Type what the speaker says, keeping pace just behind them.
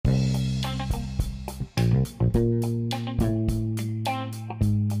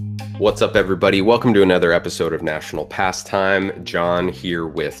What's up, everybody? Welcome to another episode of National Pastime. John here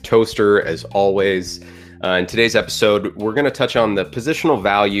with Toaster, as always. In today's episode, we're going to touch on the positional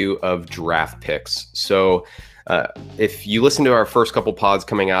value of draft picks. So if you listen to our first couple pods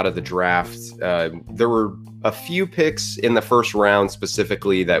coming out of the draft, there were a few picks in the first round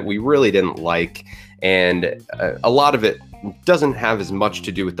specifically that we really didn't like. And a lot of it doesn't have as much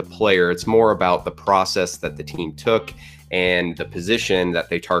to do with the player. It's more about the process that the team took and the position that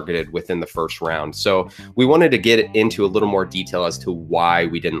they targeted within the first round. So we wanted to get into a little more detail as to why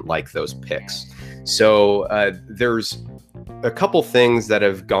we didn't like those picks. So there's a couple things that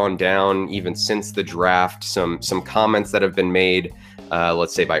have gone down even since the draft, some comments that have been made,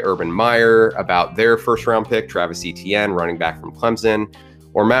 let's say by Urban Meyer about their first round pick, Travis Etienne, running back from Clemson,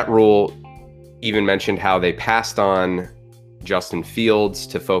 or Matt Rule even mentioned how they passed on Justin Fields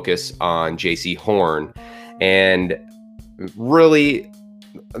to focus on J.C. Horn. And really,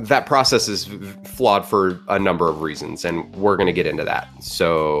 that process is flawed for a number of reasons, and we're going to get into that.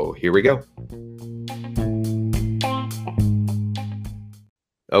 So here we go.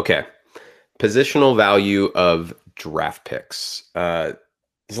 Okay, positional value of draft picks. There's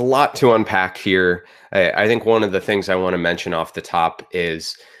a lot to unpack here. I think one of the things I want to mention off the top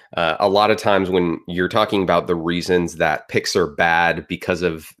is a lot of times when you're talking about the reasons that picks are bad because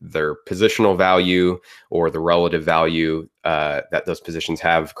of their positional value or the relative value that those positions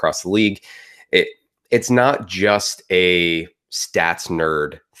have across the league, it's not just a stats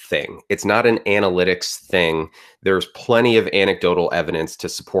nerd thing. It's not an analytics thing. There's plenty of anecdotal evidence to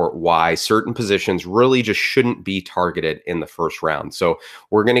support why certain positions really just shouldn't be targeted in the first round. So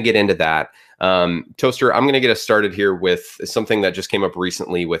we're going to get into that. Toaster, I'm going to get us started here with something that just came up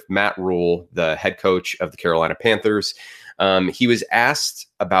recently with Matt Rule, the head coach of the Carolina Panthers. He was asked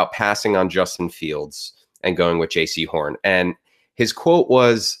about passing on Justin Fields and going with J.C. Horn. And his quote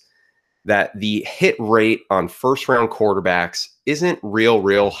was that the hit rate on first round quarterbacks isn't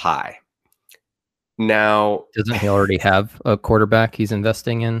real high. Now, doesn't he already have a quarterback he's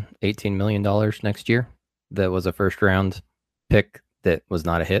investing in $18 million next year that was a first round pick that was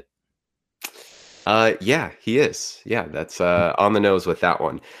not a hit? Yeah, he is. Yeah, that's on the nose with that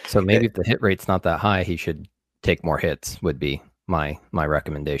one. So maybe if the hit rate's not that high, he should take more hits would be my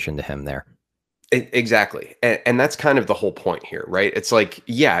recommendation to him there. Exactly. And that's kind of the whole point here, right? It's like,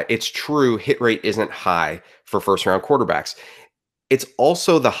 yeah, it's true. Hit rate isn't high for first round quarterbacks. It's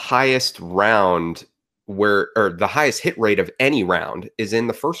also the highest round or the highest hit rate of any round is in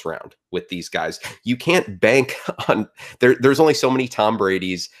the first round with these guys. You can't bank on there's only so many Tom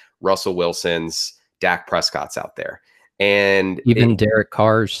Brady's, Russell Wilson's, Dak Prescott's out there. And even Derek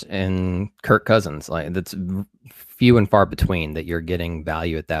Carr's and Kirk Cousins, like that's few and far between that you're getting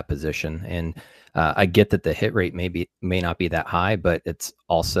value at that position. And I get that the hit rate may not be that high, but it's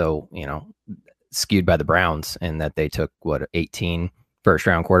also, skewed by the Browns and that they took 18 first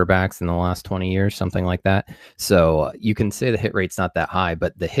round quarterbacks in the last 20 years, something like that. So you can say the hit rate's not that high,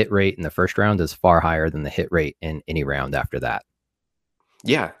 but the hit rate in the first round is far higher than the hit rate in any round after that.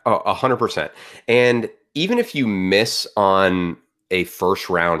 Yeah, 100%. And even if you miss on a first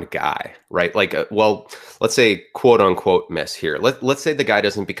round guy, right? Like, let's say quote unquote miss here. Let's say the guy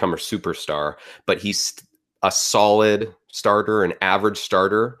doesn't become a superstar, but he's a solid starter, an average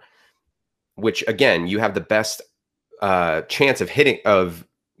starter, which again, you have the best chance of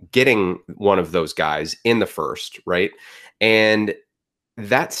getting one of those guys in the first, right? And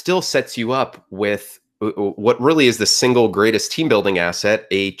that still sets you up with what really is the single greatest team building asset,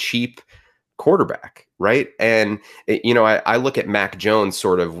 a cheap quarterback, right? And, I look at Mac Jones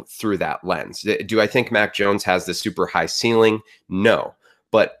sort of through that lens. Do I think Mac Jones has the super high ceiling? No.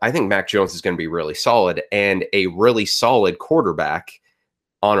 But I think Mac Jones is going to be really solid, and a really solid quarterback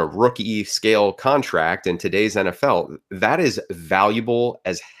on a rookie scale contract in today's NFL, that is valuable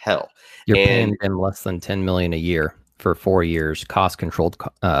as hell. You're paying him less than $10 million a year for 4 years, cost controlled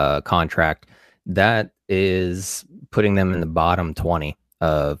contract. That is putting them in the bottom 20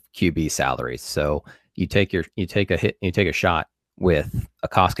 of QB salaries. So you take a shot with a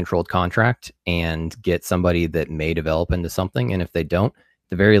cost controlled contract and get somebody that may develop into something. And if they don't, at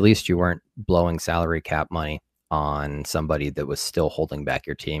the very least, you weren't blowing salary cap money on somebody that was still holding back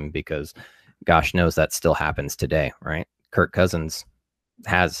your team, because gosh knows that still happens today, right? Kirk Cousins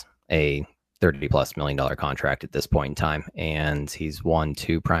has a $30+ million contract at this point in time, and he's won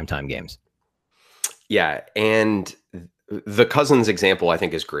 2 primetime games. Yeah, and the Cousins example I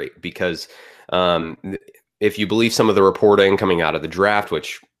think is great because if you believe some of the reporting coming out of the draft,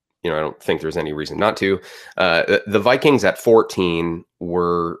 which I don't think there's any reason not to, the Vikings at 14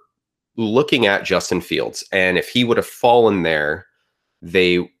 were looking at Justin Fields, and if he would have fallen there,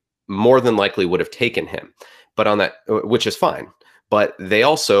 they more than likely would have taken him. But on that, which is fine. But they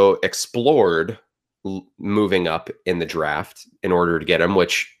also explored moving up in the draft in order to get him,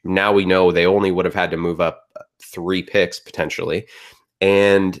 which now we know they only would have had to move up 3 picks potentially.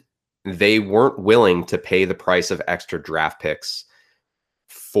 And they weren't willing to pay the price of extra draft picks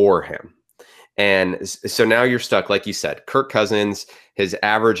for him. And so now you're stuck, like you said, Kirk Cousins, his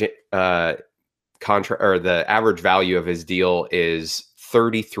average contract, or the average value of his deal is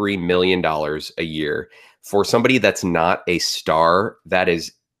 $33 million a year. For somebody that's not a star, that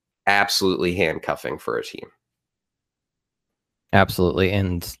is absolutely handcuffing for a team. Absolutely.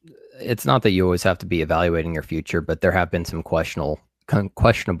 And it's not that you always have to be evaluating your future, but there have been some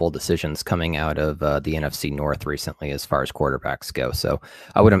questionable decisions coming out of the NFC North recently as far as quarterbacks go. So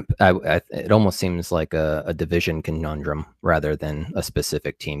I wouldn't. It almost seems like a division conundrum rather than a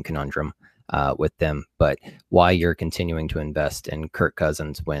specific team conundrum with them. But why you're continuing to invest in Kirk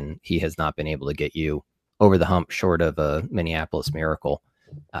Cousins when he has not been able to get you over the hump, short of a Minneapolis Miracle,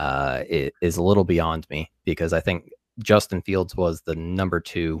 it is a little beyond me, because I think Justin Fields was the number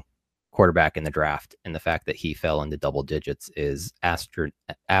 2 quarterback in the draft, and the fact that he fell into double digits is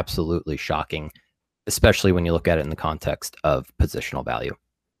absolutely shocking, especially when you look at it in the context of positional value.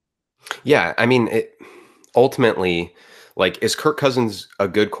 Yeah, I mean, ultimately, like, is Kirk Cousins a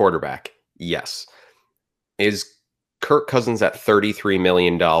good quarterback? Yes. Is Kirk Cousins at $33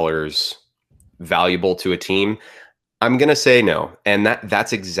 million valuable to a team? I'm going to say no. And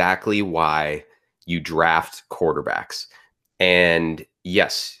that's exactly why you draft quarterbacks. And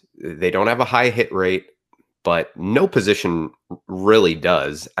yes, they don't have a high hit rate, but no position really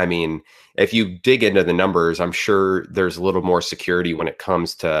does. I mean, if you dig into the numbers, I'm sure there's a little more security when it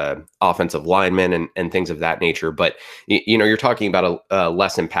comes to offensive linemen and things of that nature. But, you're talking about a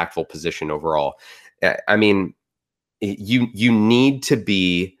less impactful position overall. I mean, you need to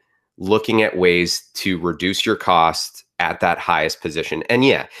be looking at ways to reduce your cost at that highest position. And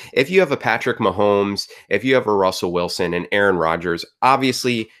yeah, if you have a Patrick Mahomes, if you have a Russell Wilson and Aaron Rodgers,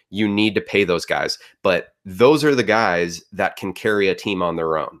 obviously you need to pay those guys, but those are the guys that can carry a team on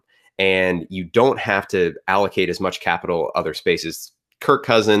their own. And you don't have to allocate as much capital other spaces. Kirk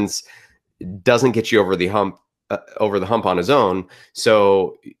Cousins doesn't get you over the hump on his own.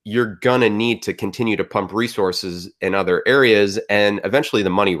 So you're going to need to continue to pump resources in other areas, and eventually the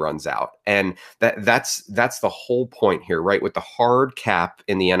money runs out. And that's the whole point here, right? With the hard cap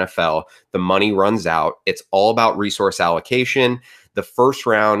in the NFL, the money runs out. It's all about resource allocation. The first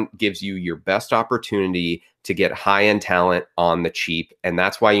round gives you your best opportunity to get high-end talent on the cheap. And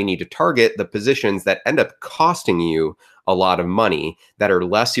that's why you need to target the positions that end up costing you a lot of money, that are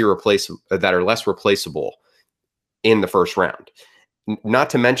less replaceable in the first round. Not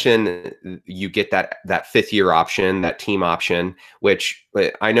to mention, you get that 5th-year option, that team option, which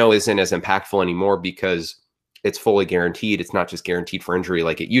I know isn't as impactful anymore because it's fully guaranteed. It's not just guaranteed for injury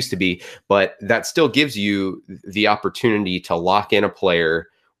like it used to be, but that still gives you the opportunity to lock in a player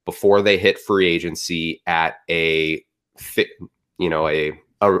before they hit free agency at a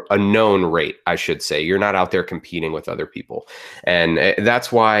known rate, I should say. You're not out there competing with other people. And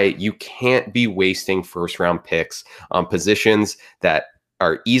that's why you can't be wasting first round picks on positions that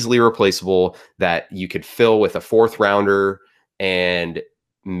are easily replaceable, that you could fill with a 4th rounder and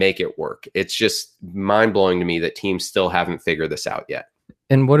make it work. It's just mind blowing to me that teams still haven't figured this out yet.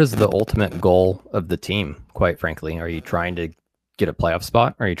 And what is the ultimate goal of the team, quite frankly? Are you trying to get a playoff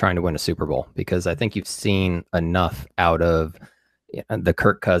spot, or are you trying to win a Super Bowl? Because I think you've seen enough out of the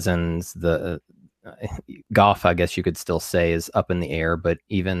Kirk Cousins, the Goff, I guess you could still say, is up in the air, but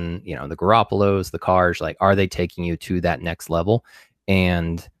even, the Garoppolos, the Cars, like, are they taking you to that next level?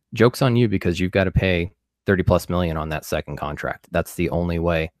 And joke's on you, because you've got to pay 30 plus million on that second contract. That's the only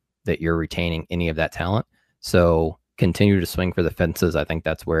way that you're retaining any of that talent. So continue to swing for the fences. I think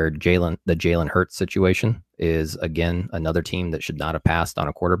that's where the Jalen Hurts situation is, again, another team that should not have passed on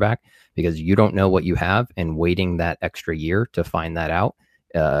a quarterback, because you don't know what you have, and waiting that extra year to find that out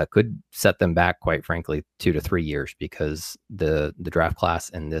could set them back, quite frankly, 2 to 3 years, because the draft class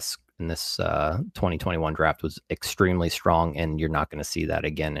in this 2021 draft was extremely strong, and you're not going to see that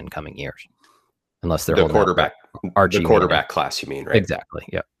again in coming years, unless they're the quarterback class, you mean, right? Exactly.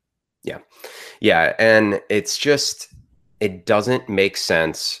 Yep. Yeah. And it doesn't make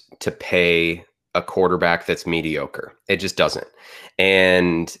sense to pay a quarterback that's mediocre. It just doesn't.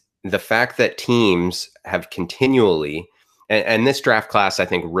 And the fact that teams have continually, and this draft class, I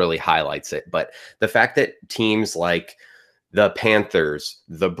think, really highlights it, but the fact that teams like the Panthers,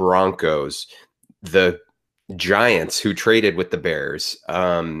 the Broncos, the Giants who traded with the Bears,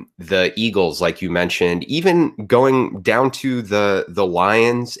 the Eagles, like you mentioned, even going down to the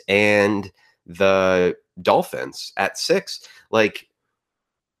Lions and the Dolphins at 6. Like,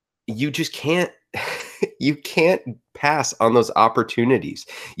 you just can't you can't pass on those opportunities.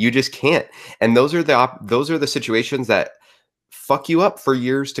 You just can't. And those are the situations that fuck you up for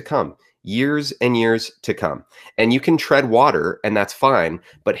years to come. Years and years to come. And you can tread water, and that's fine.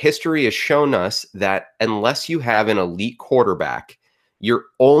 But history has shown us that unless you have an elite quarterback, your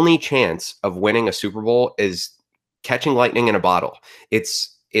only chance of winning a Super Bowl is catching lightning in a bottle.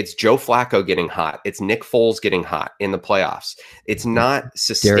 It's Joe Flacco getting hot. It's Nick Foles getting hot in the playoffs. It's not Derek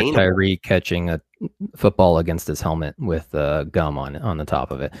sustainable. Tyree catching a football against his helmet with gum on the top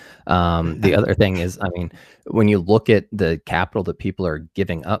of it. The other thing is, I mean, when you look at the capital that people are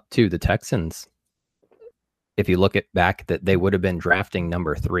giving up to the Texans, if you look at back, that they would have been drafting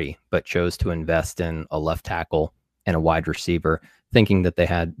number 3, but chose to invest in a left tackle and a wide receiver, thinking that they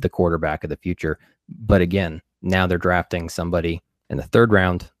had the quarterback of the future. But again, now they're drafting somebody in the 3rd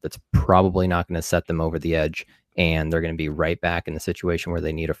round that's probably not going to set them over the edge, and they're going to be right back in the situation where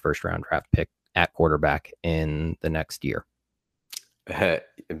they need a 1st round draft pick at quarterback in the next year.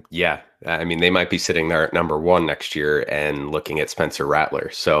 Yeah, I mean, they might be sitting there at number 1 next year and looking at Spencer Rattler.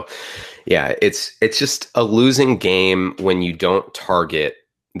 So, yeah, it's just a losing game when you don't target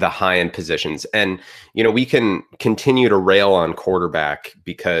the high end positions. And we can continue to rail on quarterback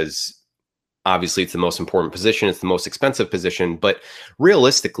because obviously it's the most important position, it's the most expensive position, but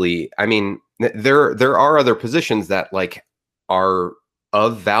realistically, I mean, there are other positions that like are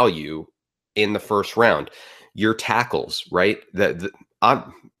of value in the 1st round. Your tackles, right?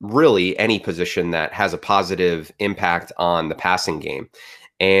 Really any position that has a positive impact on the passing game.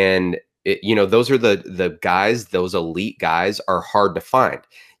 And those are the guys, those elite guys are hard to find.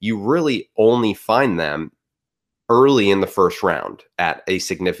 You really only find them early in the 1st round at a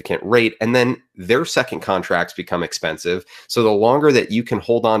significant rate, and then their second contracts become expensive. So the longer that you can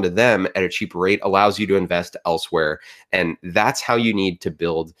hold on to them at a cheap rate allows you to invest elsewhere, and that's how you need to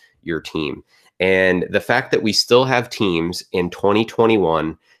build your team. And the fact that we still have teams in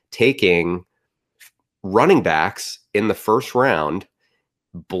 2021 taking running backs in the 1st round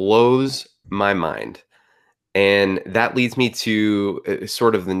blows my mind. And that leads me to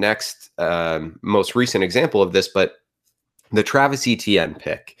sort of the next most recent example of this, but the Travis Etienne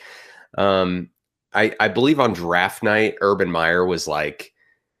pick. I believe on draft night, Urban Meyer was like,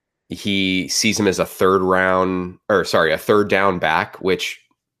 he sees him as a 3rd down back, which,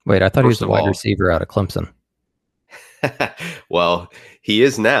 Wait, I thought he was first the of wide all, receiver out of Clemson. well, he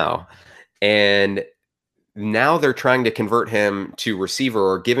is now. And now they're trying to convert him to receiver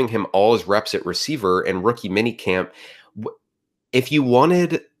or giving him all his reps at receiver and rookie minicamp. If you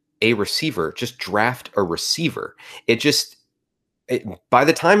wanted a receiver, just draft a receiver. By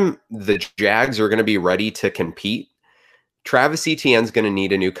the time the Jags are going to be ready to compete, Travis Etienne's going to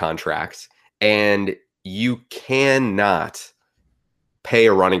need a new contract, and you cannot pay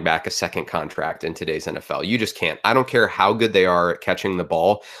a running back a 2nd contract in today's NFL. You just can't. I don't care how good they are at catching the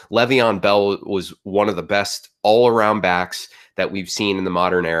ball. Le'Veon Bell was one of the best all-around backs that we've seen in the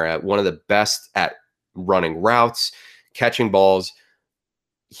modern era, one of the best at running routes, catching balls.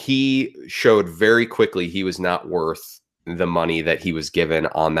 He showed very quickly he was not worth the money that he was given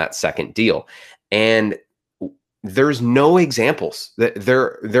on that 2nd deal. And there's no examples.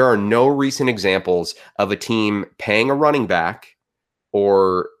 There are no recent examples of a team paying a running back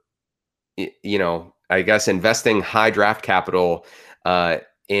or, I guess investing high draft capital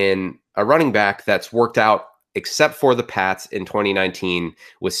in a running back that's worked out, except for the Pats in 2019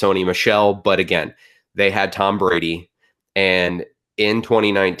 with Sony Michel. But again, they had Tom Brady, and in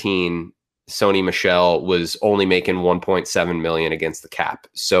 2019, Sony Michel was only making 1.7 million against the cap.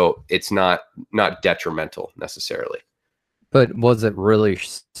 So it's not detrimental necessarily. But was it really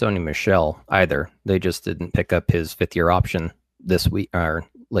Sony Michel either? They just didn't pick up his 5th-year option this week or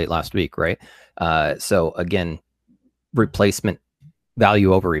late last week, right? So again, replacement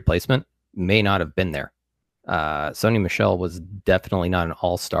value over replacement may not have been there. Sony Michel was definitely not an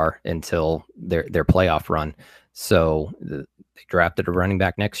all-star until their playoff run. So they drafted a running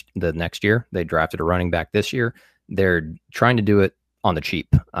back the next year. They drafted a running back this year. They're trying to do it on the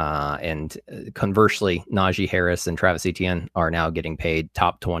cheap. And conversely, Najee Harris and Travis Etienne are now getting paid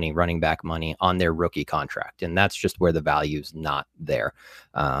top 20 running back money on their rookie contract. And that's just where the value's not there.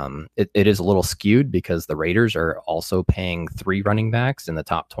 It is a little skewed because the Raiders are also paying 3 running backs in the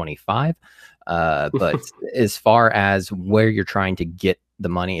top 25. But as far as where you're trying to get the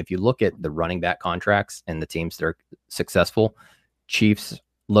money, if you look at the running back contracts and the teams that are successful, Chiefs,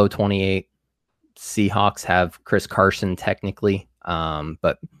 low 28, Seahawks have Chris Carson technically,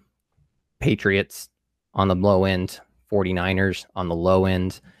 but Patriots on the low end, 49ers on the low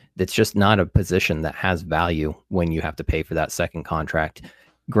end. That's just not a position that has value when you have to pay for that second contract.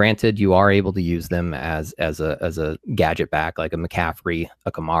 Granted, you are able to use them as a gadget back like a McCaffrey,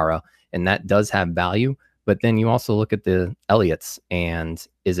 a Kamara, and that does have value. But then you also look at the Elliots, and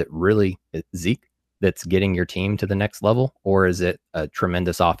is it really Zeke that's getting your team to the next level, or is it a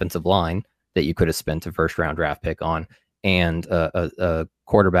tremendous offensive line that you could have spent a first round draft pick on and a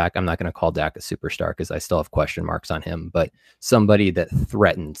quarterback? I'm not going to call Dak a superstar because I still have question marks on him, but somebody that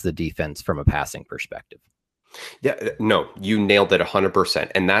threatens the defense from a passing perspective. Yeah, no, you nailed it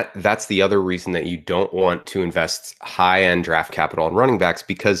 100%. And that's the other reason that you don't want to invest high-end draft capital on running backs,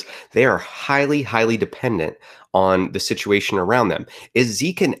 because they are highly, highly dependent on the situation around them. Is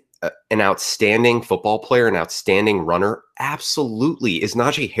Zeke an outstanding football player, an outstanding runner? Absolutely. Is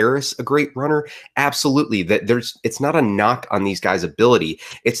Najee Harris a great runner? Absolutely. It's not a knock on these guys' ability.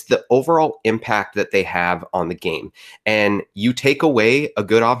 It's the overall impact that they have on the game. And you take away a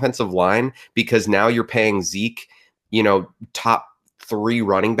good offensive line because now you're paying Zeke, top 3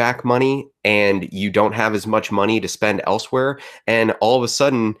 running back money, and you don't have as much money to spend elsewhere. And all of a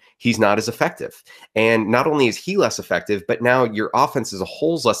sudden, he's not as effective. And not only is he less effective, but now your offense as a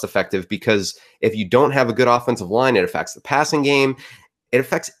whole is less effective, because if you don't have a good offensive line, it affects the passing game. It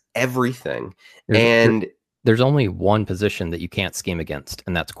affects everything. There's only one position that you can't scheme against,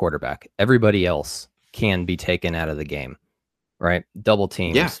 and that's quarterback. Everybody else can be taken out of the game, right? Double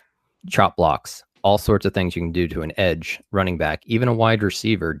teams, chop blocks, all sorts of things you can do to an edge running back, even a wide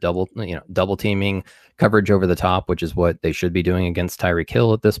receiver, double teaming, coverage over the top, which is what they should be doing against Tyreek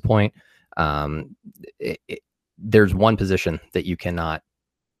Hill at this point. There's one position that you cannot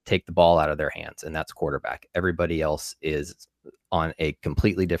take the ball out of their hands, and that's quarterback. Everybody else is on a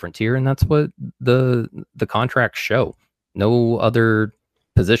completely different tier, and that's what the contracts show. No other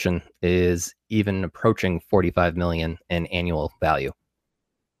position is even approaching 45 million in annual value.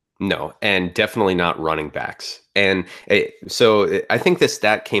 No, and definitely not running backs. And so I think this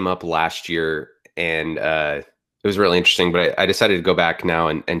stat came up last year, and it was really interesting, but I decided to go back now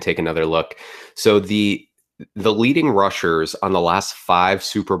and take another look. So the leading rushers on the last 5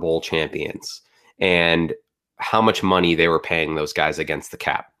 Super Bowl champions and how much money they were paying those guys against the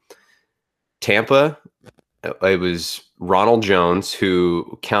cap. Tampa, it was Ronald Jones,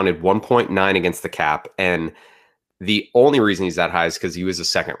 who counted 1.9 against the cap, and the only reason he's that high is because he was a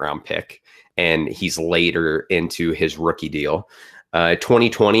second-round pick, and he's later into his rookie deal.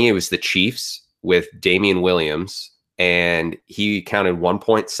 2020, it was the Chiefs with Damian Williams, and he counted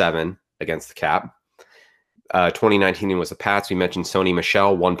 1.7 against the cap. 2019 was the Pats. We mentioned Sony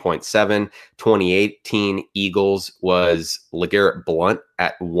Michel, 1.7. 2018 Eagles was LeGarrette Blount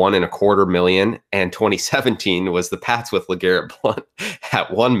at $1.25 million, and 2017 was the Pats with LeGarrette Blount at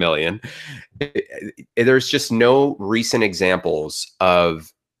 $1 million. There's just no recent examples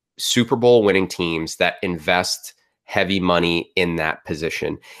of Super Bowl winning teams that invest heavy money in that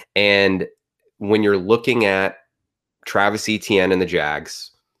position. And when you're looking at Travis Etienne and the Jags,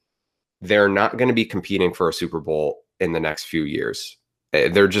 they're not going to be competing for a Super Bowl in the next few years.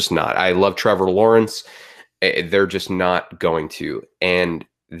 They're just not. I love Trevor Lawrence. They're just not going to. And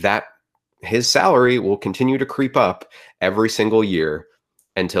that his salary will continue to creep up every single year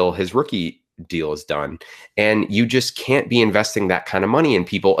until his rookie deal is done. And you just can't be investing that kind of money in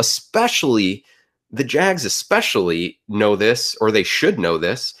people, especially the Jags especially know this, or they should know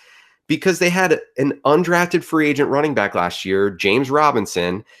this, because they had an undrafted free agent running back last year, James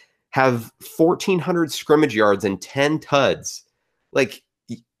Robinson, have 1,400 scrimmage yards and 10 tuds. Like,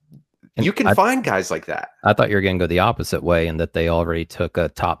 you can find guys like that. I thought you were going to go the opposite way, and that they already took a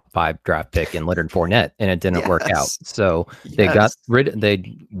top 5 draft pick in Leonard Fournette, and it didn't work out. So they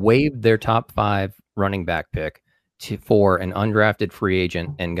waived their top 5 running back pick for an undrafted free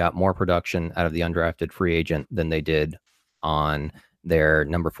agent, and got more production out of the undrafted free agent than they did on their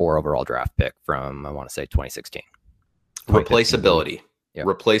number 4 overall draft pick from, I want to say, 2016. Replaceability. Yep.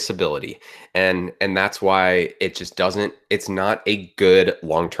 Replaceability. And that's why it just doesn't, it's not a good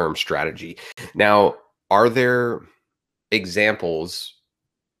long-term strategy. Now, are there examples?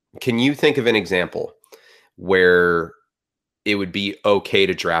 Can you think of an example where it would be okay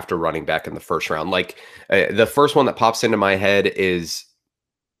to draft a running back in the first round? Like, the first one that pops into my head is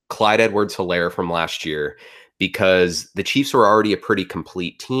Clyde Edwards-Helaire from last year, because the Chiefs were already a pretty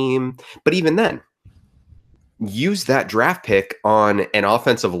complete team. But even then, use that draft pick on an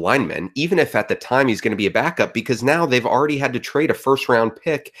offensive lineman, even if at the time he's going to be a backup, because now they've already had to trade a first-round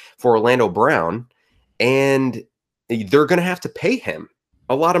pick for Orlando Brown, and they're going to have to pay him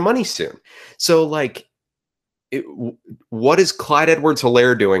a lot of money soon. So like, it, what is Clyde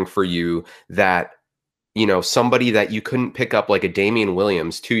Edwards-Helaire doing for you that, somebody that you couldn't pick up like a Damian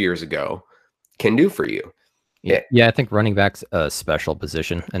Williams 2 years ago can do for you? It, Yeah, I think running back's a special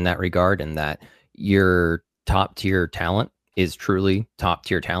position in that regard, in that your top tier talent is truly top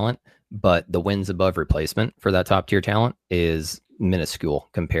tier talent, but the wins above replacement for that top tier talent is minuscule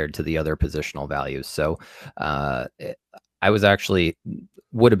compared to the other positional values. So, I was actually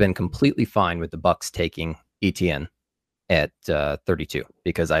would have been completely fine with the Bucks taking ETN at 32,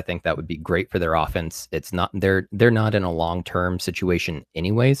 because I think that would be great for their offense. It's not they're not in a long-term situation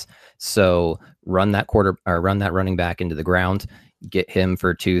anyways. So run that running back into the ground, get him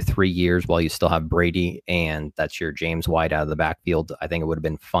for 2-3 years while you still have Brady, and that's your James White out of the backfield. I think it would have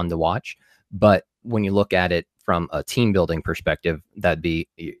been fun to watch. But when you look at it from a team building perspective,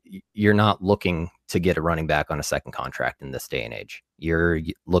 you're not looking to get a running back on a second contract in this day and age. You're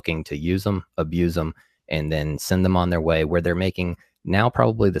looking to use them, abuse them, and then send them on their way, where they're making now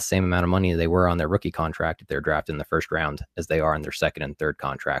probably the same amount of money they were on their rookie contract if they're drafted in the first round as they are in their second and third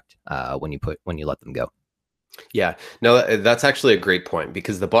contract when you let them go. Yeah, no, that's actually a great point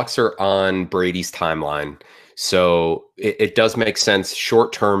because the Bucks are on Brady's timeline. So it does make sense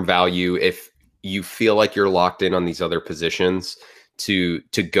short-term value if you feel like you're locked in on these other positions to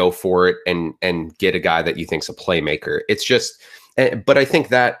go for it and get a guy that you think's a playmaker. It's just, but I think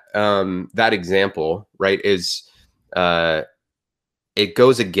that that example, right, is it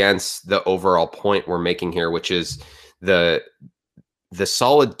goes against the overall point we're making here, which is the the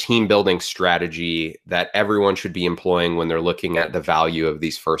solid team building strategy that everyone should be employing when they're looking at the value of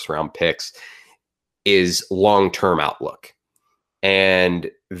these first round picks is long-term outlook.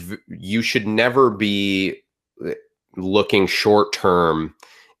 And you should never be looking short-term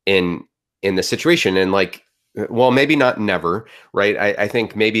in the situation. And like, well, maybe not never, right? I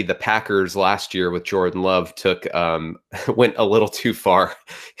think maybe the Packers last year with Jordan Love took went a little too far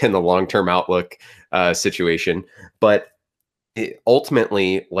in the long-term outlook situation. But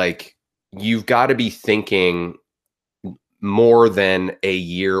ultimately, like, you've got to be thinking more than a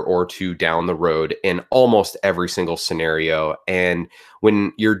year or two down the road in almost every single scenario. And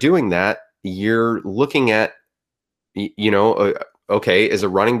when you're doing that, you're looking at, okay, is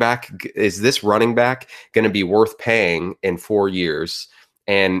this running back going to be worth paying in 4 years?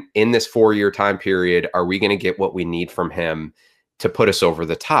 And in this 4 year time period, are we going to get what we need from him to put us over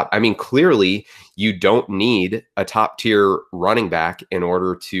the top? I mean, clearly you don't need a top tier running back in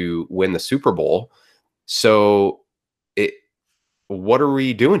order to win the Super Bowl. So what are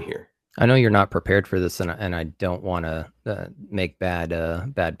we doing here? I know you're not prepared for this, and I don't want to make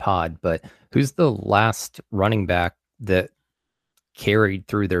bad pod, but who's the last running back that carried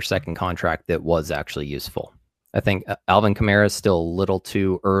through their second contract that was actually useful? I think Alvin Kamara is still a little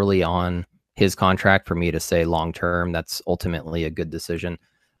too early on his contract for me to say long term that's ultimately a good decision.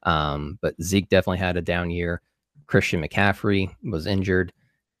 But Zeke definitely had a down year. Christian McCaffrey was injured.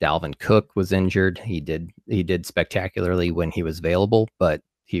 Dalvin Cook was injured. He did spectacularly when he was available, but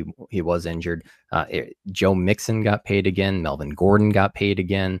he was injured. Joe Mixon got paid again. Melvin Gordon got paid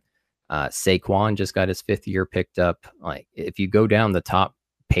again. Saquon just got his 5th year picked up. Like, if you go down the top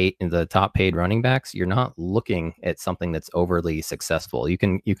paid running backs, you're not looking at something that's overly successful. You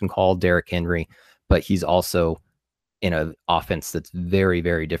can call Derrick Henry, but he's also in an offense that's very,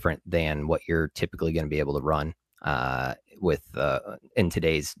 very different than what you're typically going to be able to run with in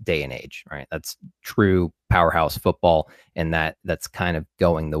today's day and age, right? That's true powerhouse football, and that's kind of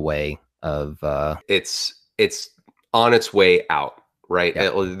going the way of it's on its way out, right? yeah.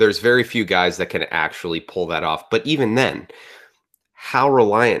 There's very few guys that can actually pull that off. But even then, how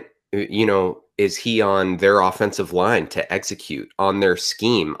reliant, is he on their offensive line to execute, on their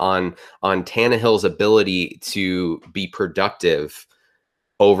scheme, on Tannehill's ability to be productive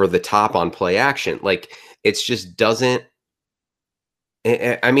over the top on play action? Like, it's just doesn't.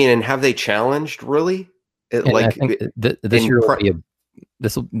 I mean, and have they challenged really? And I Like think this in year will be a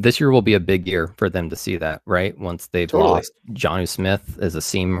this year will be a big year for them to see that, right? Once they've totally. lost Jonnu Smith as a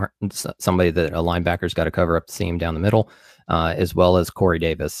seam, somebody that a linebacker's got to cover up the seam down the middle, as well as Corey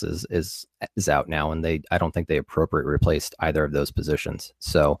Davis is out now, and I don't think they appropriately replaced either of those positions.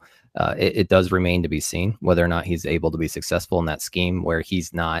 So it does remain to be seen whether or not he's able to be successful in that scheme where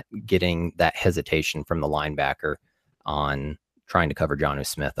he's not getting that hesitation from the linebacker on trying to cover Jonnu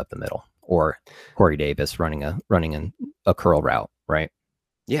Smith up the middle, or Corey Davis running a curl route, right?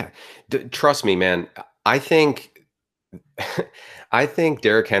 Yeah. Trust me, man. I think I think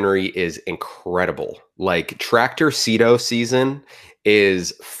Derrick Henry is incredible. Like, Tractor Cedo season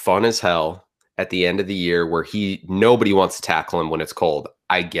is fun as hell at the end of the year where nobody wants to tackle him when it's cold.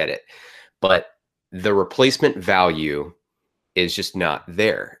 I get it. But the replacement value is just not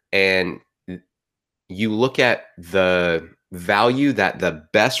there. And you look at the value that the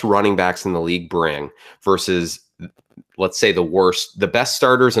best running backs in the league bring versus, let's say, the best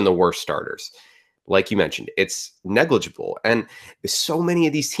starters and the worst starters. Like you mentioned, it's negligible. And so many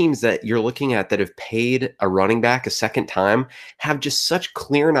of these teams that you're looking at that have paid a running back a second time have just such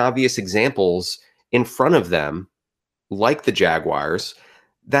clear and obvious examples in front of them, like the Jaguars,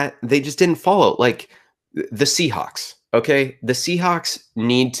 that they just didn't follow. Like the Seahawks. Okay. The Seahawks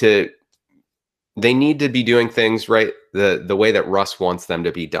need to be doing things right the way that Russ wants them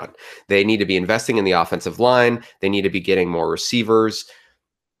to be done. They need to be investing in the offensive line. They need to be getting more receivers.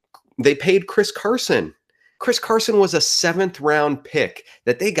 They paid Chris Carson. Chris Carson was a 7th round pick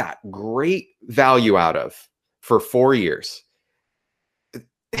that they got great value out of for 4 years.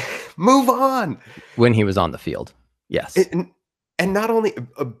 Move on. When he was on the field. Yes. And not only,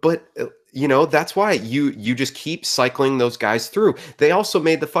 but that's why you just keep cycling those guys through. They also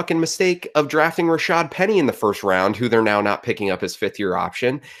made the fucking mistake of drafting Rashad Penny in the first round, who they're now not picking up his 5th-year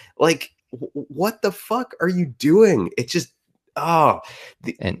option. Like, what the fuck are you doing? It just,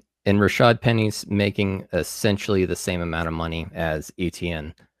 and Rashad Penny's making essentially the same amount of money as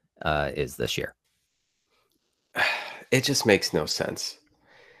Etienne is this year. It just makes no sense.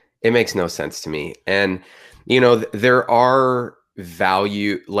 It makes no sense to me. And, there are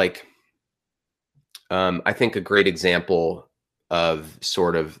value, like, I think a great example of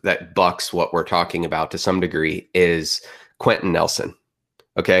sort of that bucks what we're talking about to some degree is Quentin Nelson.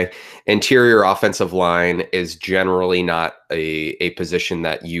 Okay. Interior offensive line is generally not a position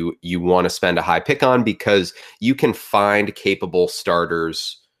that you want to spend a high pick on, because you can find capable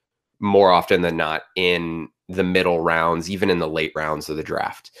starters more often than not in the middle rounds, even in the late rounds of the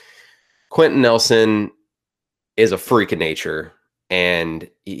draft. Quentin Nelson is a freak of nature, and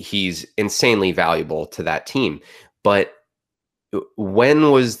he's insanely valuable to that team. But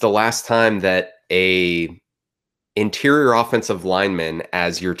when was the last time that a interior offensive lineman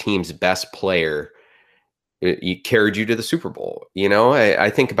as your team's best player carried you to the Super Bowl? I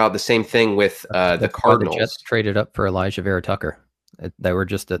think about the same thing with the Cardinals. The Jets traded up for Elijah Vera Tucker. They were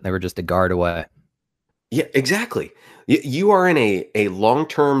just a guard away. Yeah, exactly. You are in a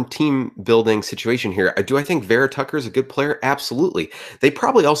long-term team building situation here. Do I think Vera Tucker is a good player? Absolutely. They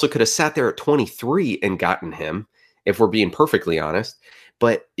probably also could have sat there at 23 and gotten him, if we're being perfectly honest.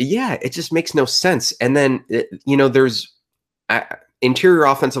 But yeah, it just makes no sense. And then, there's interior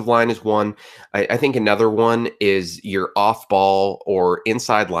offensive line is one. I think another one is your off-ball or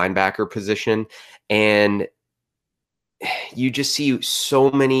inside linebacker position. And you just see so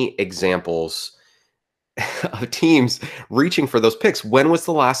many examples of teams reaching for those picks. When was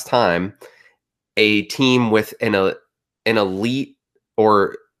the last time a team with an elite,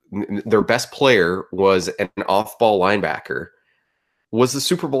 or their best player was an off-ball linebacker, was the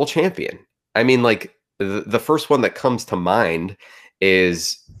Super Bowl champion? I mean, like, the first one that comes to mind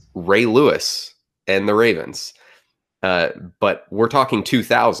is Ray Lewis and the Ravens. But we're talking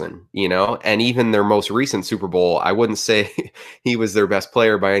 2000, and even their most recent Super Bowl, I wouldn't say he was their best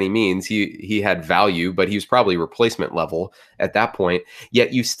player by any means. He had value, but he was probably replacement level at that point.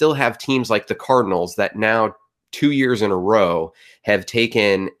 Yet you still have teams like the Cardinals that now 2 years in a row have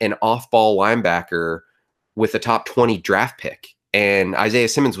taken an off-ball linebacker with a top 20 draft pick, and Isaiah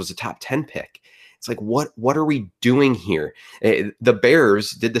Simmons was a top 10 pick. It's like, what are we doing here? The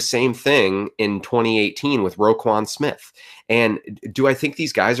Bears did the same thing in 2018 with Roquan Smith. And do I think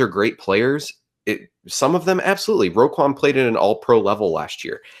these guys are great players? Some of them, absolutely. Roquan played at an all-pro level last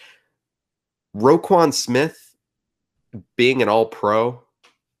year. Roquan Smith being an all-pro,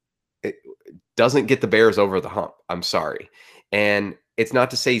 it doesn't get the Bears over the hump. I'm sorry. And it's not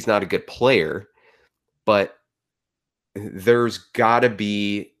to say he's not a good player, but there's got to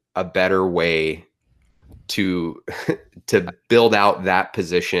be a better way to build out that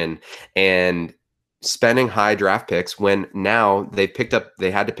position, and spending high draft picks when now they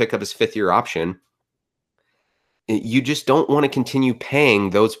had to pick up his 5th-year option. You just don't want to continue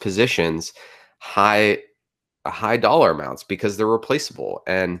paying those positions high dollar amounts because they're replaceable.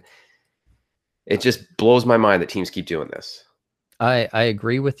 And it just blows my mind that teams keep doing this. I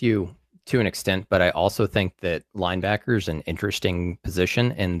agree with you to an extent, but I also think that linebacker is an interesting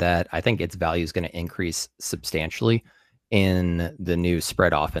position in that I think its value is going to increase substantially in the new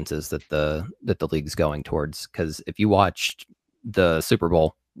spread offenses that the league's going towards. Because if you watched the Super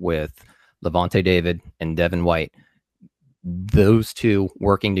Bowl with Levante David and Devin White, those two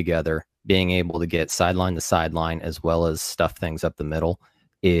working together, being able to get sideline to sideline as well as stuff things up the middle,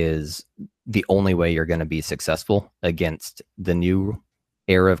 is the only way you're going to be successful against the new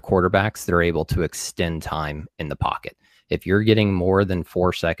era of quarterbacks that are able to extend time in the pocket. If you're getting more than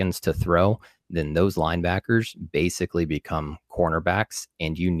 4 seconds to throw, then those linebackers basically become cornerbacks,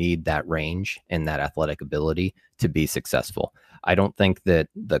 and you need that range and that athletic ability to be successful. I don't think that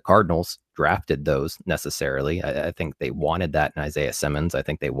the Cardinals drafted those necessarily. I think they wanted that in Isaiah Simmons. I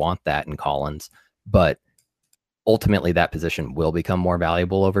think they want that in Collins, but ultimately that position will become more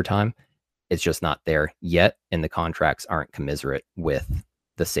valuable over time. It's just not there yet, and the contracts aren't commensurate with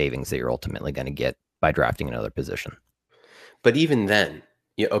the savings that you're ultimately going to get by drafting another position. But even then,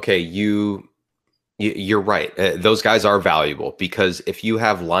 okay, you're right. Those guys are valuable because if you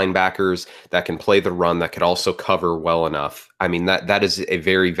have linebackers that can play the run, that could also cover well enough, I mean, that is a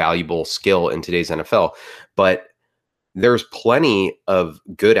very valuable skill in today's NFL. But there's plenty of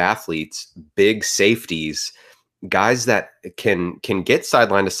good athletes, big safeties, guys that can get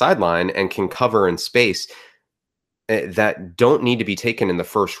sideline to sideline and can cover in space, that don't need to be taken in the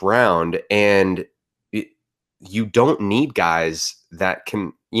first round. And you don't need guys that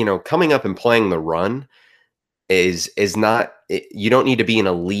can, coming up and playing the run is not, you don't need to be an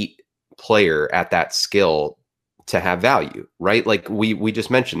elite player at that skill to have value, right? Like we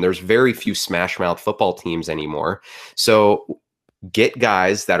just mentioned, there's very few smash mouth football teams anymore. So get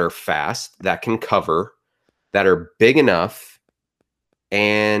guys that are fast, that can cover, that are big enough,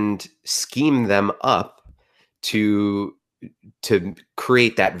 and scheme them up to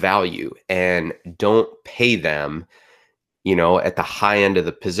create that value, and don't pay them, at the high end of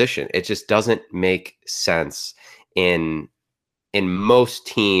the position. It just doesn't make sense in most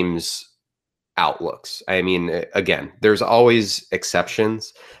teams' outlooks. I mean, again, there's always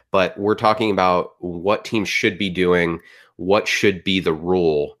exceptions, but we're talking about what teams should be doing, what should be the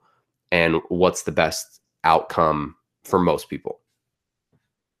rule, and what's the best outcome for most people.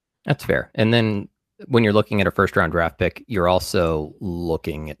 That's fair. And then when you're looking at a first round draft pick, you're also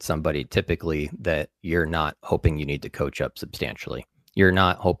looking at somebody typically that you're not hoping you need to coach up substantially. You're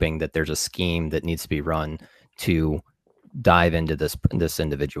not hoping that there's a scheme that needs to be run to dive into this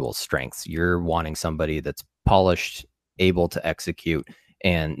individual's strengths. You're wanting somebody that's polished, able to execute,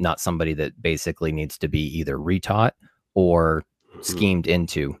 and not somebody that basically needs to be either retaught or schemed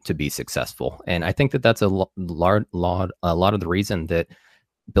into to be successful. And I think that that's a lot of the reason that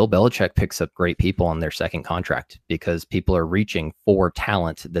Bill Belichick picks up great people on their second contract, because people are reaching for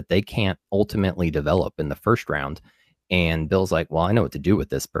talent that they can't ultimately develop in the first round. And Bill's like, well, I know what to do with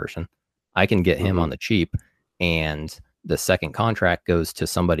this person. I can get him on the cheap. And the second contract goes to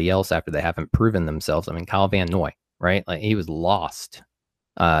somebody else after they haven't proven themselves. I mean, Kyle Van Noy, right? Like, he was lost,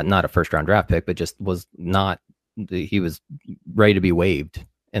 not a first round draft pick, but just was not, he was ready to be waived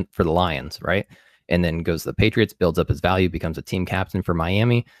for the Lions, right? And then goes to the Patriots, builds up his value, becomes a team captain for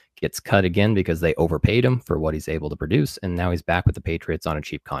Miami, gets cut again because they overpaid him for what he's able to produce, and now he's back with the Patriots on a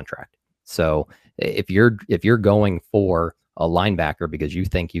cheap contract. So if you're going for a linebacker because you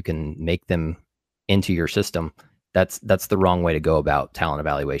think you can make them into your system, that's the wrong way to go about talent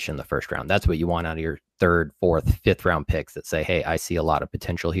evaluation in the first round. That's what you want out of your third, fourth, fifth round picks that say, hey, I see a lot of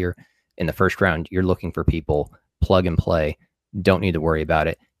potential here. In the first round, you're looking for people plug and play, don't need to worry about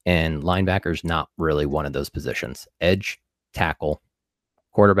it. And linebacker's not really one of those positions. Edge, tackle,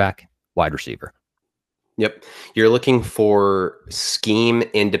 quarterback, wide receiver. Yep. You're looking for scheme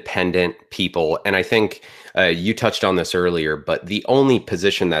independent people. And I think you touched on this earlier, but the only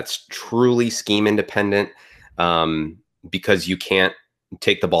position that's truly scheme independent, because you can't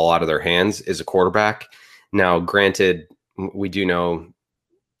take the ball out of their hands, is a quarterback. Now, granted, we do know,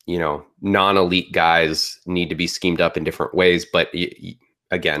 non-elite guys need to be schemed up in different ways, but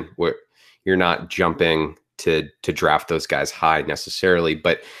again, you're not jumping to draft those guys high necessarily,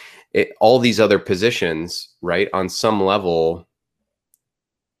 but all these other positions, right, on some level,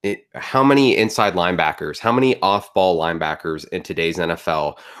 how many inside linebackers, how many off-ball linebackers in today's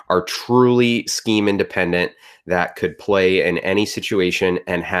NFL are truly scheme independent that could play in any situation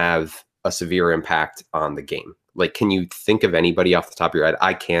and have a severe impact on the game? Like, can you think of anybody off the top of your head?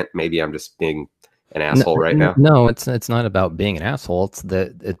 I can't. Maybe I'm just being an asshole right now. No, it's not about being an asshole.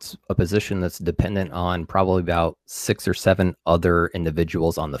 It's a position that's dependent on probably about 6 or 7 other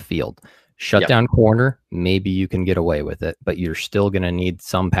individuals on the field. Shutdown corner, maybe you can get away with it, but you're still going to need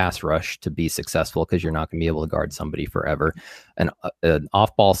some pass rush to be successful because you're not going to be able to guard somebody forever. An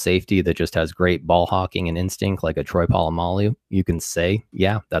off-ball safety that just has great ball hawking and instinct, like a Troy Polamalu, you can say,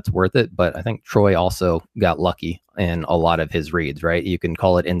 yeah, that's worth it. But I think Troy also got lucky in a lot of his reads, right? You can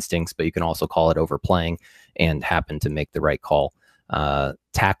call it instincts, but you can also call it overplaying and happen to make the right call.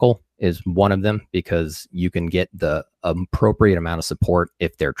 Tackle is one of them, because you can get the appropriate amount of support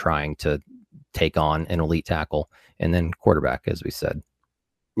if they're trying to take on an elite tackle. And then quarterback, as we said.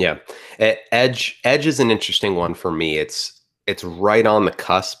 Yeah. Edge is an interesting one for me. It's right on the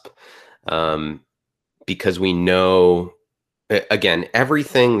cusp, um, because we know, again,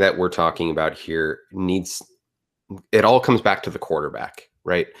 everything that we're talking about here it all comes back to the quarterback,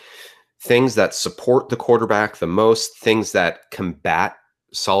 right? Things that support the quarterback the most, things that combat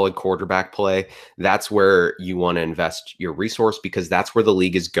solid quarterback play, that's where you want to invest your resource, because that's where the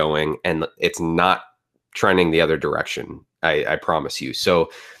league is going, and it's not trending the other direction. I promise you. So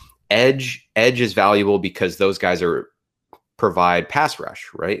edge is valuable because those guys provide pass rush,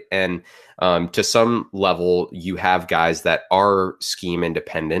 right? And to some level, you have guys that are scheme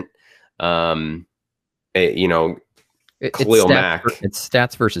independent. Um, you know, Khalil Mack. It's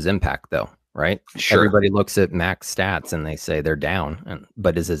stats versus impact, though, right? Sure. Everybody looks at Mack's stats and they say they're down,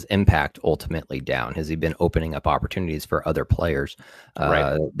 but is his impact ultimately down? Has he been opening up opportunities for other players?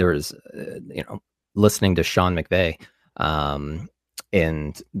 Right. There was, listening to Sean McVay,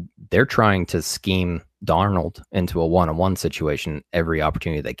 and they're trying to scheme Darnold into a one-on-one situation every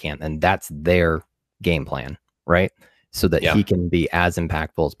opportunity they can, and that's their game plan, right? So that he can be as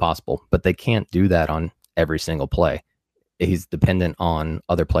impactful as possible, but they can't do that on every single play. He's dependent on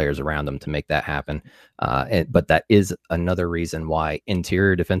other players around him to make that happen. But that is another reason why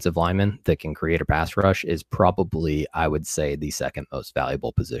interior defensive lineman that can create a pass rush is probably, I would say, the second most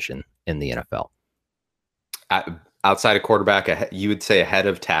valuable position in the NFL. Outside of quarterback, you would say ahead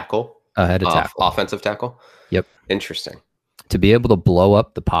of tackle? Ahead of tackle. Offensive tackle? Yep. Interesting. To be able to blow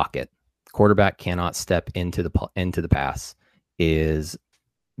up the pocket, quarterback cannot step into the pass is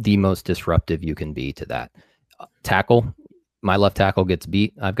the most disruptive you can be to that. Tackle, my left tackle gets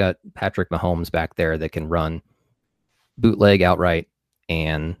beat. I've got Patrick Mahomes back there that can run bootleg outright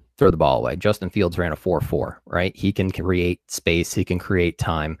and throw the ball away. Justin Fields ran a 4.4, right? He can create space. He can create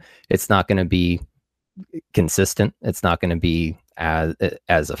time. It's not going to be consistent. It's not going to be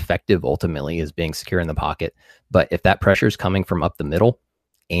as effective ultimately as being secure in the pocket. But if that pressure is coming from up the middle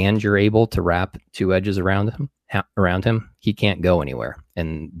and you're able to wrap two edges around him, he can't go anywhere.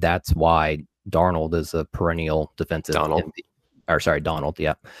 And that's why Darnold is a perennial defensive Donald,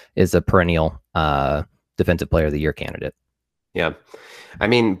 yeah, is a perennial defensive player of the year candidate. Yeah. I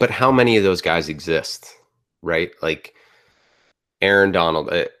mean, but how many of those guys exist, right? Like Aaron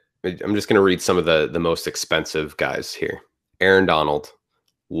Donald. I'm just going to read some of the most expensive guys here. Aaron Donald,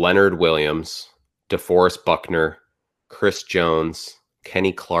 Leonard Williams, DeForest Buckner, Chris Jones,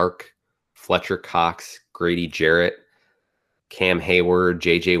 Kenny Clark, Fletcher Cox, Grady Jarrett, Cam Hayward,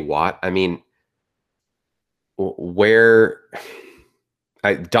 J.J. Watt. I mean,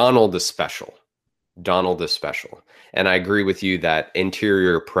 Donald is special. Donald is special. And I agree with you that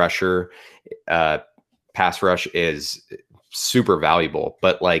interior pressure, pass rush is super valuable.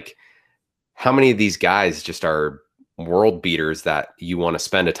 But like, how many of these guys just are world beaters that you want to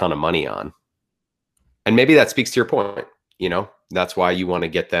spend a ton of money on? And maybe that speaks to your point. That's why you want to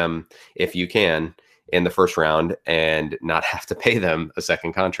get them, if you can, in the first round and not have to pay them a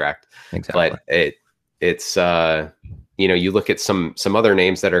second contract. Exactly. But it's you look at some other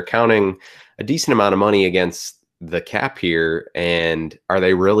names that are counting a decent amount of money against the cap here, and are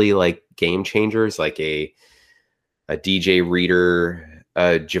they really like game changers, like a DJ Reader,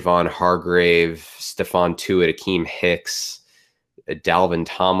 Javon Hargrave, Stephon Tuitt, Akeem Hicks, Dalvin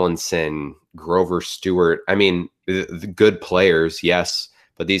Tomlinson, Grover Stewart? I mean, the good players, yes,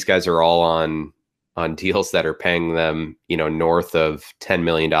 but these guys are all on deals that are paying them, north of $10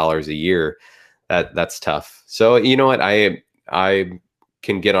 million a year. That's tough. So you know what, I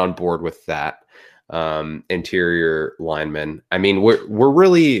can get on board with that. Interior linemen. I mean, what we're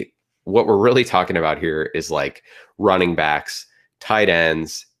really talking about here is like running backs, tight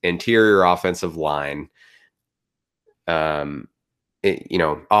ends, interior offensive line, off-ball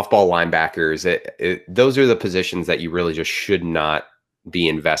linebackers. Those are the positions that you really just should not be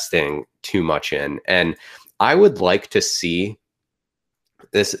investing too much in. And I would like to see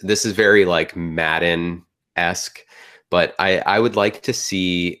this is very like Madden-esque, but I would like to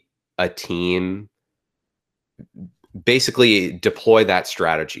see a team basically deploy that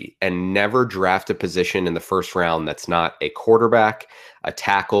strategy and never draft a position in the first round that's not a quarterback, a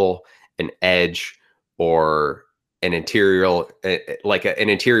tackle, an edge, or an interior, like an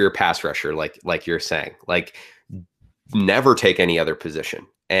interior pass rusher, like you're saying. Like, never take any other position.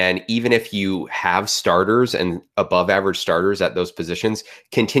 And even if you have starters and above average starters at those positions,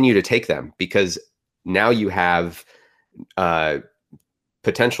 continue to take them, because now you have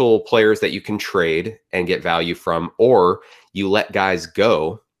potential players that you can trade and get value from, or you let guys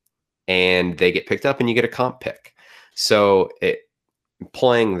go and they get picked up and you get a comp pick. So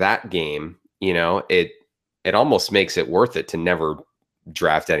playing that game, it almost makes it worth it to never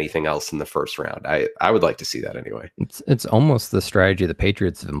draft anything else in the first round. I would like to see that anyway. It's almost the strategy the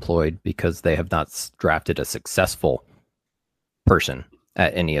Patriots have employed because they have not drafted a successful person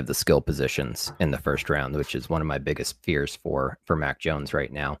at any of the skill positions in the first round, which is one of my biggest fears for Mac Jones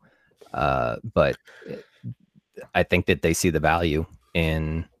right now. But I think that they see the value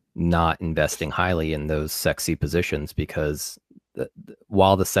in not investing highly in those sexy positions because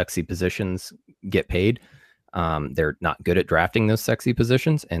while the sexy positions get paid, they're not good at drafting those sexy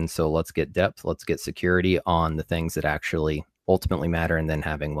positions. And so let's get depth, let's get security on the things that actually ultimately matter. And then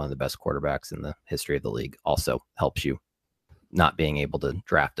having one of the best quarterbacks in the history of the league also helps you not being able to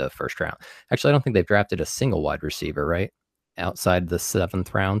draft a first round. Actually, I don't think they've drafted a single wide receiver, right? Outside the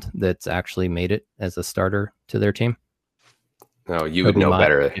 7th round that's actually made it as a starter to their team. No, you would know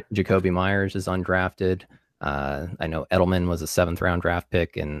better. Jacoby Myers is undrafted. I know Edelman was a 7th round draft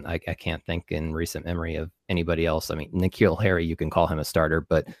pick, and I can't think in recent memory of anybody else. I mean, N'Keal Harry, you can call him a starter,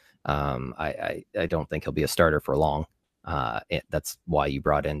 but I don't think he'll be a starter for long. That's why you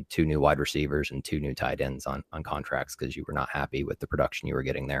brought in 2 new wide receivers and 2 new tight ends on contracts, because you were not happy with the production you were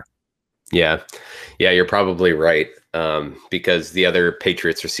getting there. Yeah, you're probably right. Because the other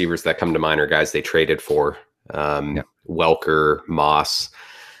Patriots receivers that come to mind are guys they traded for, Welker, Moss.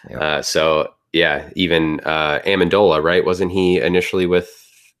 So yeah, even Amendola, right? Wasn't he initially with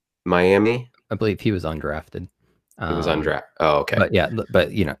Miami? I believe he was undrafted. He was undrafted. Oh, okay.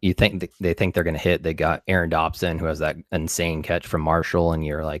 But you think they think they're going to hit. They got Aaron Dobson, who has that insane catch from Marshall, and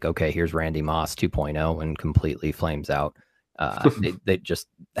you're like, okay, here's Randy Moss 2.0, and completely flames out. They just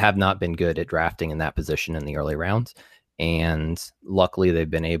have not been good at drafting in that position in the early rounds. And luckily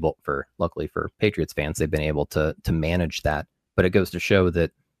for Patriots fans, they've been able to manage that. But it goes to show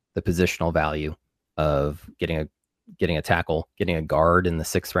that the positional value of getting a tackle, getting a guard in the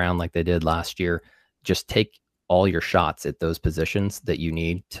 6th round like they did last year, just take all your shots at those positions that you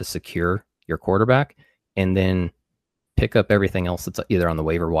need to secure your quarterback, and then pick up everything else that's either on the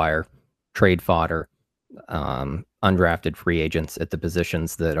waiver wire, trade fodder, undrafted free agents at the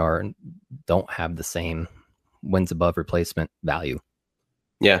positions that don't have the same wins above replacement value.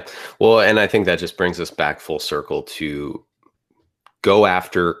 Yeah. Well, and I think that just brings us back full circle to go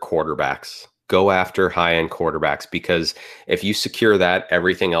after quarterbacks, go after high-end quarterbacks, because if you secure that,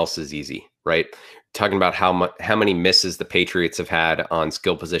 everything else is easy, right? Talking about how many misses the Patriots have had on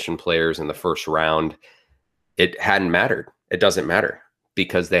skill position players in the first round, it hadn't mattered. It doesn't matter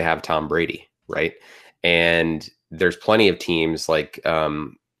because they have Tom Brady, right? And there's plenty of teams like,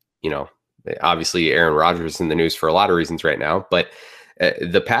 obviously Aaron Rodgers is in the news for a lot of reasons right now, but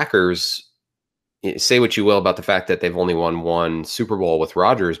the Packers, say what you will about the fact that they've only won 1 Super Bowl with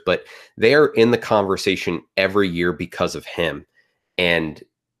Rodgers, but they are in the conversation every year because of him and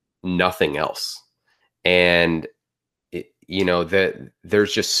nothing else. And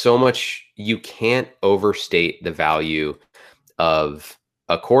there's just so much, you can't overstate the value of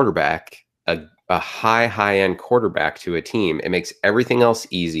a quarterback, a high-end quarterback to a team. It makes everything else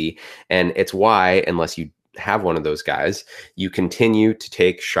easy. And it's why, unless you have one of those guys, you continue to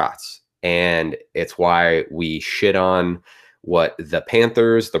take shots. And it's why we shit on what the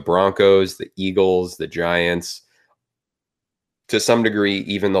Panthers, the Broncos, the Eagles, the Giants, to some degree,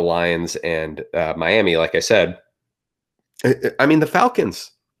 even the Lions and Miami, like I said. I mean, the Falcons.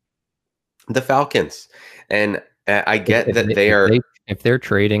 And I get that they are. If they're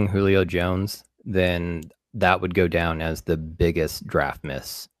trading Julio Jones, then that would go down as the biggest draft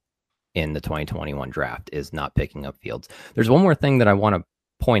miss in the 2021 draft, is not picking up Fields. There's one more thing that I want to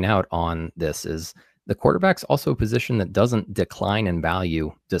point out on this is the quarterback's also a position that doesn't decline in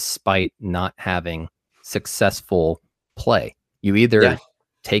value despite not having successful play. You either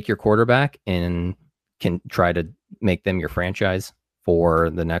take your quarterback and can try to make them your franchise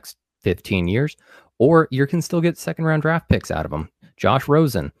for the next 15 years, or you can still get 2nd round draft picks out of them. Josh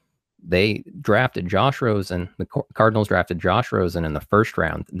Rosen, they drafted Josh Rosen. The Cardinals drafted Josh Rosen in the 1st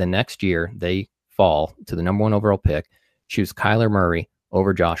round. The next year, they fall to the number 1 overall pick, choose Kyler Murray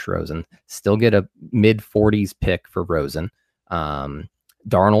over Josh Rosen, still get a mid-40s pick for Rosen.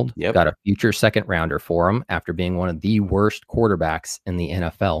 Darnold got a future 2nd rounder for him after being one of the worst quarterbacks in the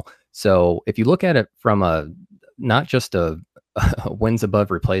NFL. So if you look at it from not just a wins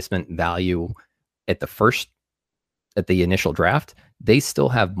above replacement value at the initial draft, they still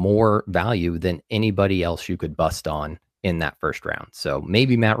have more value than anybody else you could bust on in that 1st round. So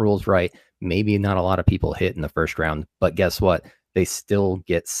maybe Matt Rule's right. Maybe not a lot of people hit in the 1st round, but guess what? They still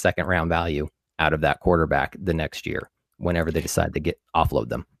get 2nd round value out of that quarterback the next year whenever they decide to offload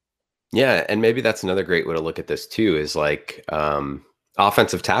them. Yeah, and maybe that's another great way to look at this too, is like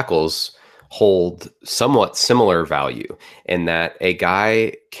offensive tackles hold somewhat similar value in that a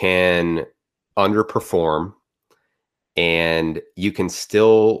guy can underperform and you can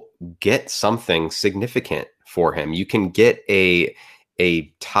still get something significant for him. You can get a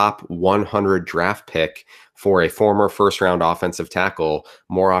top 100 draft pick for a former first round offensive tackle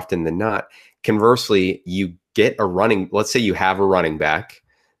more often than not. Conversely, you get a running, let's say you have a running back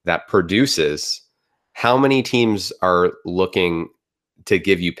that produces. How many teams are looking to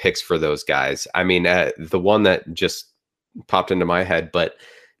give you picks for those guys? I mean, the one that just popped into my head, but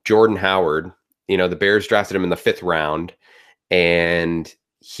Jordan Howard, the Bears drafted him in the 5th round, and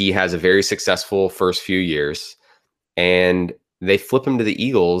he has a very successful first few years, and they flip him to the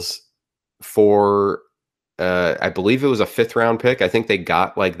Eagles for I believe it was a 5th round pick. I think they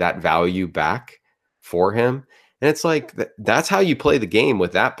got like that value back for him. And it's like that's how you play the game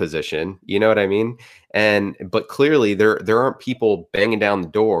with that position. You know what I mean? And but clearly there aren't people banging down the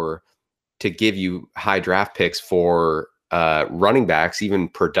door to give you high draft picks for running backs, even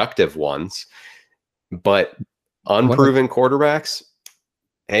productive ones. But One of unproven quarterbacks,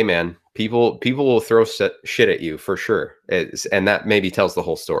 hey man, people will throw shit at you for sure. And that maybe tells the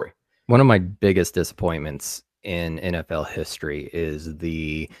whole story. one of my biggest disappointments in NFL history is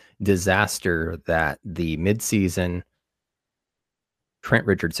the disaster that the midseason Trent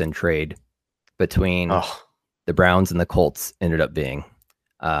Richardson trade between Oh, the Browns and the Colts ended up being.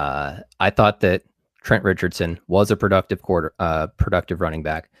 I thought that Trent Richardson was a productive running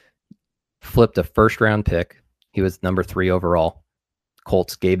back. Flipped a first round pick. He was number 3 overall.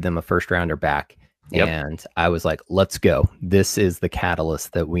 Colts gave them a first rounder back. yep, And I was like, let's go. This is the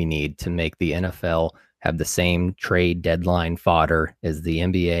catalyst that we need to make the NFL have the same trade deadline fodder as the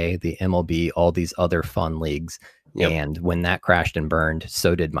NBA, the MLB, all these other fun leagues. yep. And when that crashed and burned,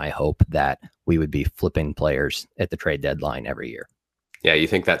 so did my hope that we would be flipping players at the trade deadline every year. Yeah, you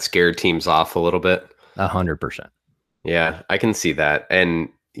think that scared teams off a little bit? 100%. Yeah, I can see that. And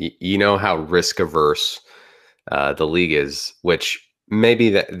you know how risk averse the league is, which maybe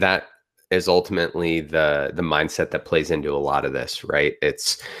that is ultimately the mindset that plays into a lot of this, right?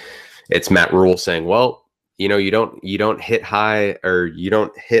 It's Matt Rule saying, well, you don't hit high, or you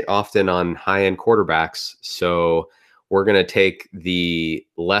don't hit often on high end quarterbacks, so we're going to take the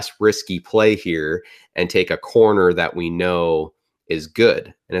less risky play here and take a corner that we know is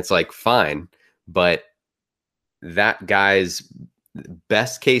good. And it's like, fine, but that guy's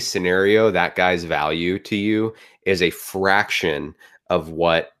best case scenario, that guy's value to you is a fraction of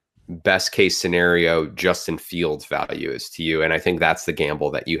what best case scenario Justin Fields' value is to you. And I think that's the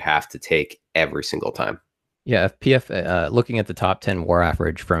gamble that you have to take every single time. Yeah, if looking at the top 10 war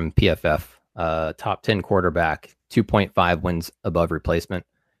average from PFF, top 10 quarterback, 2.5 wins above replacement,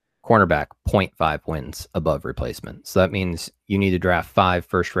 cornerback, 0.5 wins above replacement. So that means you need to draft 5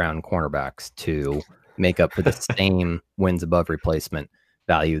 first round cornerbacks to make up for the same wins above replacement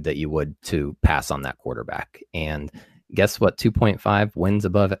value that you would to pass on that quarterback. And guess what? 2.5 wins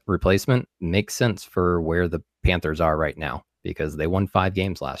above replacement makes sense for where the Panthers are right now, because they won 5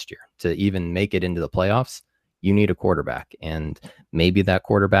 games last year. To even make it into the playoffs, you need a quarterback. And maybe that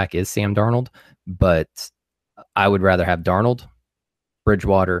quarterback is Sam Darnold, but I would rather have Darnold,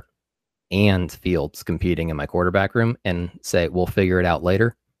 Bridgewater, and Fields competing in my quarterback room and say, we'll figure it out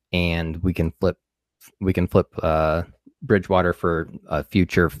later. And we can flip Bridgewater for a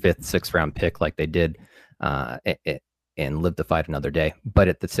future 5th, 6th round pick like they did and live to fight another day. But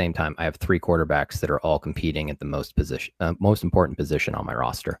at the same time, I have 3 quarterbacks that are all competing at the most important position on my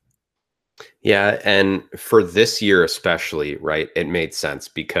roster. Yeah, and for this year especially, right, it made sense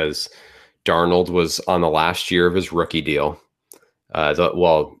because Darnold was on the last year of his rookie deal.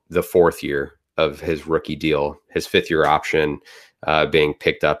 The 4th year of his rookie deal. His 5th-year option being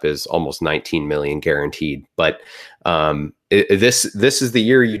picked up is almost 19 million guaranteed. But this is the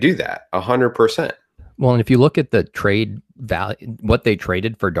year you do that 100%. Well, and if you look at the trade value, what they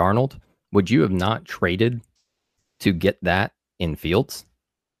traded for Darnold, would you have not traded to get that in Fields?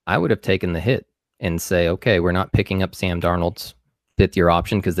 I would have taken the hit and say, okay, we're not picking up Sam Darnold's 5th-year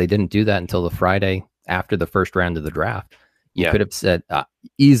option, because they didn't do that until the Friday after the first round of the draft. You could have said,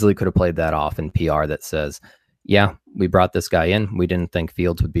 easily could have played that off in PR that says, yeah, we brought this guy in. We didn't think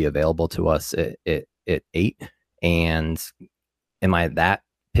Fields would be available to us at 8. And am I that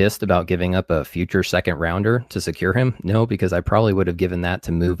pissed about giving up a future 2nd rounder to secure him? No, because I probably would have given that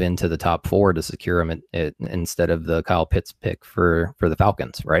to move into the top 4 to secure him instead of the Kyle Pitts pick for the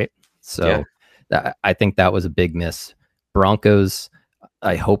Falcons, right? So I think that was a big miss. Broncos,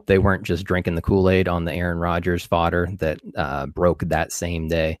 I hope they weren't just drinking the Kool-Aid on the Aaron Rodgers fodder that broke that same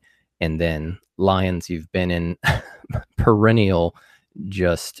day. And then Lions, you've been in perennial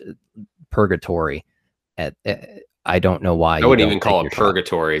just purgatory. I don't know why I you wouldn't don't even take call your it shot.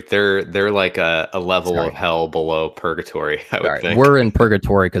 purgatory. They're like a level of Sorry. hell below purgatory, I would Sorry. think. We're in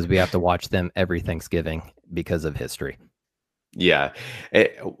purgatory because we have to watch them every Thanksgiving because of history. Yeah.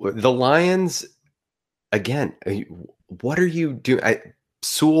 The Lions, again, what are you doing?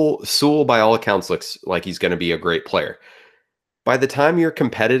 Sewell, by all accounts, looks like he's going to be a great player. By the time you're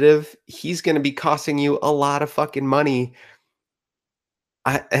competitive, he's going to be costing you a lot of fucking money.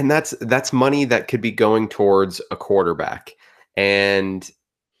 And that's money that could be going towards a quarterback. And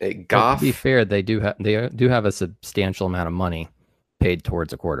Well, to be Goff, fair, they do have a substantial amount of money paid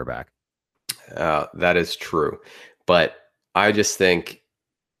towards a quarterback. that is true. But I just think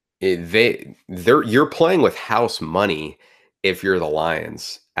you're playing with house money if you're the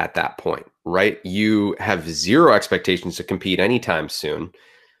Lions at that point, right? You have zero expectations to compete anytime soon.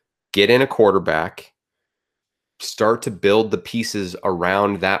 Get in a quarterback, start to build the pieces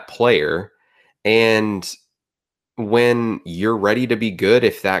around that player, and when you're ready to be good,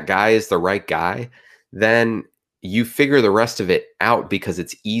 if that guy is the right guy, then you figure the rest of it out because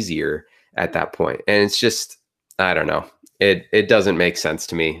it's easier at that point. And it's just, I don't know. It doesn't make sense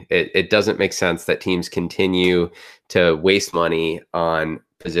to me. It doesn't make sense that teams continue to waste money on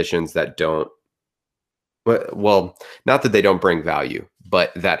positions that don't, well, not that they don't bring value,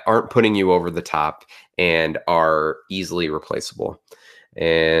 but that aren't putting you over the top and are easily replaceable.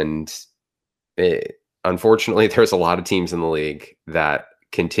 And unfortunately, there's a lot of teams in the league that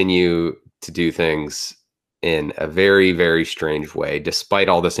continue to do things in a very, very strange way, despite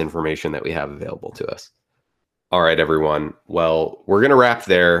all this information that we have available to us. All right, everyone. Well, we're going to wrap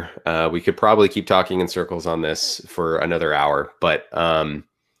there. We could probably keep talking in circles on this for another hour, but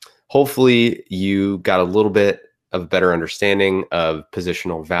hopefully you got a little bit of better understanding of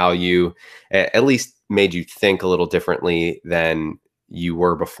positional value, at least made you think a little differently than you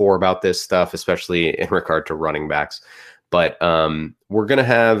were before about this stuff, especially in regard to running backs. But we're going to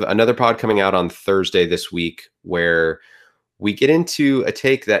have another pod coming out on Thursday this week where we get into a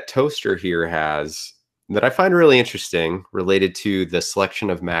take that Toaster here has that I find really interesting related to the selection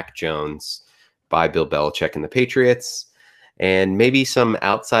of Mac Jones by Bill Belichick and the Patriots, and maybe some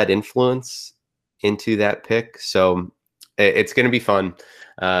outside influence into that pick. So it's going to be fun.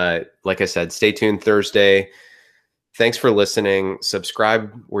 Like I said, stay tuned Thursday. Thanks for listening. Subscribe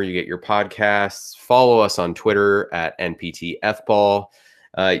where you get your podcasts. Follow us on Twitter at NPTFball.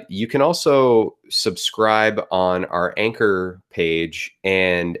 You can also subscribe on our Anchor page,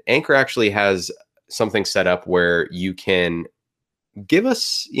 and Anchor actually has something set up where you can give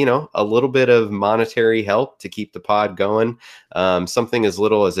us, a little bit of monetary help to keep the pod going. Something as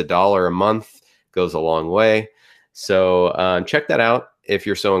little as $1 a month goes a long way. So check that out if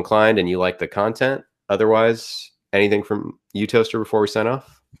you're so inclined and you like the content. Otherwise, anything from you, Toaster, before we sign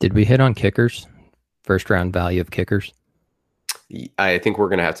off? Did we hit on kickers? First round value of kickers? I think we're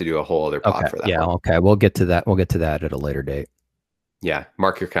going to have to do a whole other pod Okay. for that Yeah. one. Okay. We'll get to that. We'll get to that at a later date. Yeah.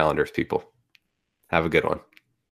 Mark your calendars, people. Have a good one.